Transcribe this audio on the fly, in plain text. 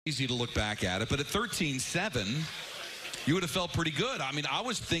Easy to look back at it, but at 13-7, you would have felt pretty good. I mean, I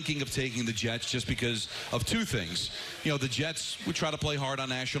was thinking of taking the Jets just because of two things. You know, the Jets would try to play hard on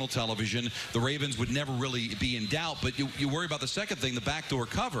national television. The Ravens would never really be in doubt, but you worry about the second thing, the backdoor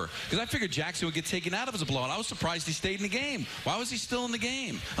cover. Because I figured Jackson would get taken out of as a blowout. I was surprised he stayed in the game. Why was he still in the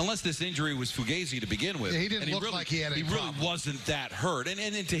game? Unless this injury was fugazi to begin with. Yeah, he didn't look like he had any problem. He really wasn't that hurt.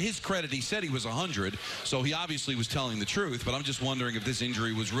 And to his credit, he said he was 100, so he obviously was telling the truth. But I'm just wondering if this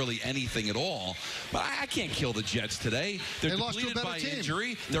injury was really anything at all. But I can't kill the Jets today. They're depleted by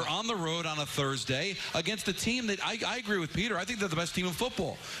injury. They're on the road on a Thursday against a team that I agree with Peter. I think they're the best team in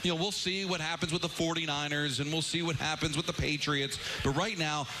football. You know, we'll see what happens with the 49ers, and we'll see what happens with the Patriots. But right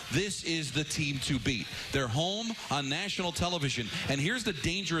now, this is the team to beat. They're home on national television. And here's the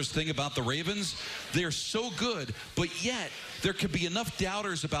dangerous thing about the Ravens. They're so good, but yet there could be enough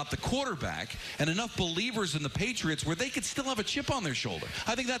doubters about the quarterback and enough believers in the Patriots where they could still have a chip on their shoulder.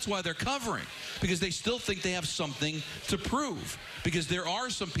 I think that's why they're covering, because they still think they have something to prove. Because there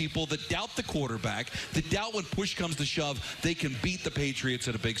are some people that doubt the quarterback, that doubt when push comes to shove, they can beat the Patriots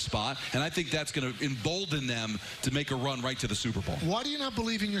at a big spot. And I think that's going to embolden them to make a run right to the Super Bowl. Why do you not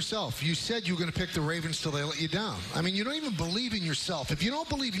believe in yourself? You said you were going to pick the Ravens till they let you down. I mean, you don't even believe in yourself. If you don't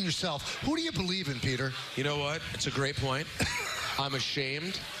believe in yourself, who do you believe in, Peter? You know what? It's a great point. I'm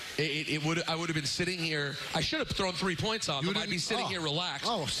ashamed. I would have been sitting here. I should have thrown 3 points on them. I'd be sitting here relaxed.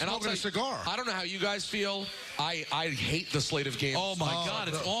 Oh, smoking a cigar. I don't know how you guys feel. I hate the slate of games. Oh, my God,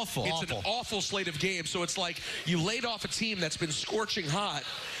 it's awful. It's an awful slate of games. So it's like you laid off a team that's been scorching hot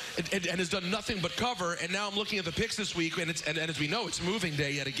and has done nothing but cover, and now I'm looking at the picks this week, and as we know, it's moving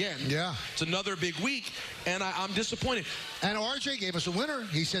day yet again. Yeah. It's another big week, and I'm disappointed. And RJ gave us a winner.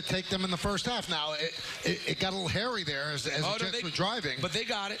 He said take them in the first half. Now, it got a little hairy there as the Jets were driving. But they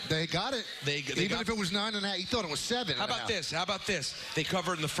got it. They got it. Even if it was 9.5, he thought it was 7. How about this? How about this? They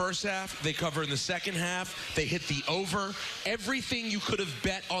covered in the first half. They covered in the second half. They hit the over. Everything you could have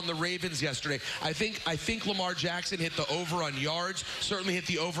bet on the Ravens yesterday. I think Lamar Jackson hit the over on yards, certainly hit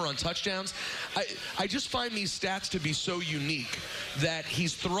the over on touchdowns. I just find these stats to be so unique that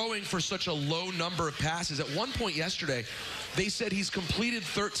he's throwing for such a low number of passes. At one point yesterday, they said he's completed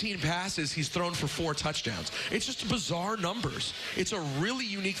 13 passes. He's thrown for 4 touchdowns. It's just bizarre numbers. It's a really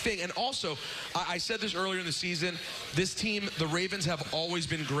unique thing. And also, I said this earlier in the season, this team, the Ravens, have always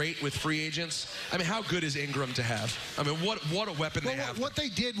been great with free agents. I mean, how good is Ingram to have? I mean, what a weapon they have. What they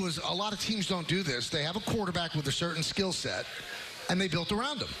did was, a lot of teams don't do this. They have a quarterback with a certain skill set, and they built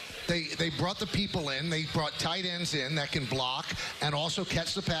around him. They brought the people in. They brought tight ends in that can block and also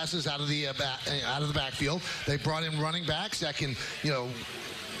catch the passes out of the backfield. They brought in running backs that can, you know,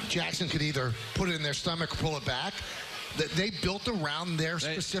 Jackson could either put it in their stomach or pull it back. They built around their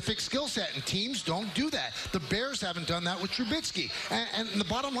specific skill set, and teams don't do that. The Bears haven't done that with Trubisky. And the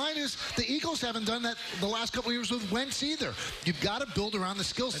bottom line is the Eagles haven't done that the last couple of years with Wentz either. You've got to build around the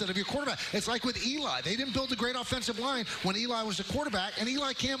skill set of your quarterback. It's like with Eli. They didn't build a great offensive line when Eli was a quarterback, and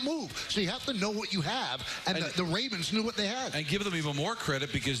Eli can't move. So you have to know what you have, and the Ravens knew what they had. And give them even more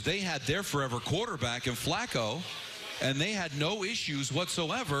credit because they had their forever quarterback in Flacco, and they had no issues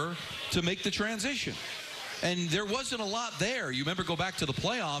whatsoever to make the transition. And there wasn't a lot there. You remember, go back to the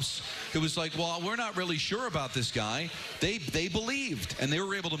playoffs, it was like, well, we're not really sure about this guy. They believed, and they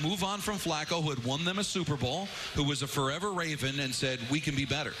were able to move on from Flacco, who had won them a Super Bowl, who was a forever Raven, and said, we can be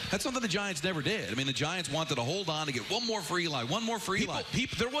better. That's something the Giants never did. I mean, the Giants wanted to hold on to get one more for Eli, one more for Eli.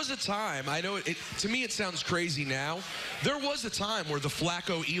 There was a time, I know, to me it sounds crazy now, there was a time where the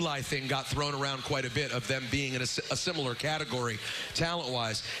Flacco-Eli thing got thrown around quite a bit, of them being in a similar category,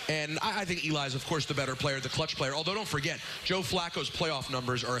 talent-wise. And I think Eli's, of course, the better player, the clutch player. Although, don't forget, Joe Flacco's playoff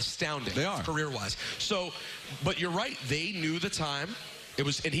numbers are astounding. They are. Career-wise. So, but you're right. They knew the time.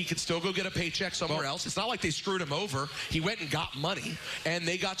 And he could still go get a paycheck somewhere else. It's not like they screwed him over. He went and got money, and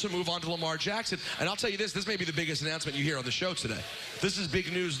they got to move on to Lamar Jackson. And I'll tell you this may be the biggest announcement you hear on the show today. This is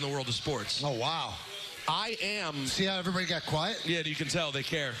big news in the world of sports. Oh, wow. See how everybody got quiet? Yeah, you can tell they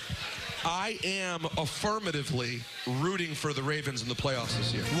care. I am affirmatively rooting for the Ravens in the playoffs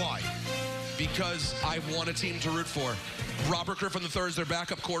this year. Why? Because I want a team to root for. Robert Griffin III is their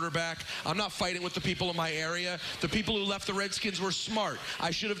backup quarterback. I'm not fighting with the people in my area. The people who left the Redskins were smart.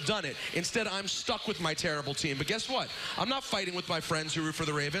 I should have done it. Instead, I'm stuck with my terrible team. But guess what? I'm not fighting with my friends who root for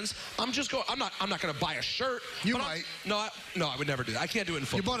the Ravens. I'm just going. I'm not going to buy a shirt. You might. No, I would never do that. I can't do it in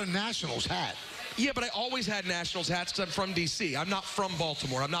football. You bought a Nationals hat. Yeah, but I always had Nationals hats because I'm from D.C. I'm not from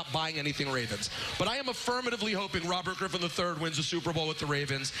Baltimore. I'm not buying anything Ravens. But I am affirmatively hoping Robert Griffin III wins a Super Bowl with the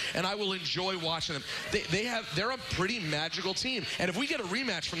Ravens, and I will enjoy watching them. They're a pretty magical team. And if we get a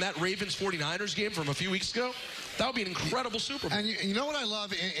rematch from that Ravens-49ers game from a few weeks ago, That would be an incredible Super Bowl. And you know what I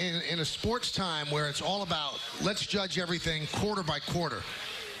love in a sports time where it's all about let's judge everything quarter by quarter.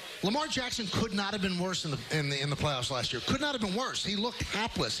 Lamar Jackson could not have been worse in the playoffs last year. Could not have been worse. He looked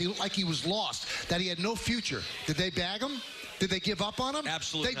hapless. He looked like he was lost, that he had no future. Did they bag him? Did they give up on him?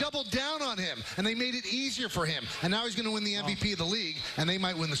 Absolutely. They doubled down on him, and they made it easier for him. And now he's going to win the MVP of the league, and they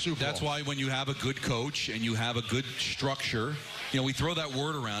might win the Super Bowl. That's why when you have a good coach and you have a good structure, you know, we throw that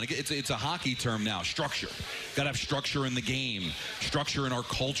word around. It's a hockey term now, structure. Got to have structure in the game, structure in our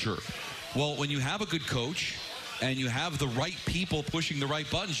culture. Well, when you have a good coach and you have the right people pushing the right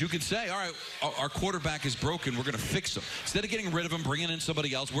buttons, you can say, all right, our quarterback is broken. We're going to fix him. Instead of getting rid of him, bringing in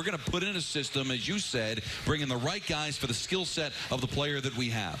somebody else, we're going to put in a system, as you said, bring in the right guys for the skill set of the player that we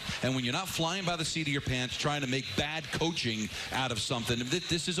have. And when you're not flying by the seat of your pants trying to make bad coaching out of something,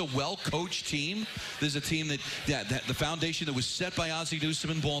 this is a well-coached team. This is a team that the foundation that was set by Ozzie Newsome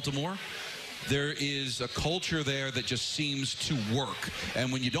in Baltimore. There is a culture there that just seems to work.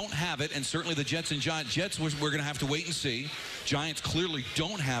 And when you don't have it, and certainly the Jets and Giants, we're going to have to wait and see. Giants clearly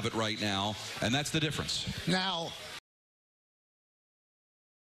don't have it right now, and that's the difference. Now,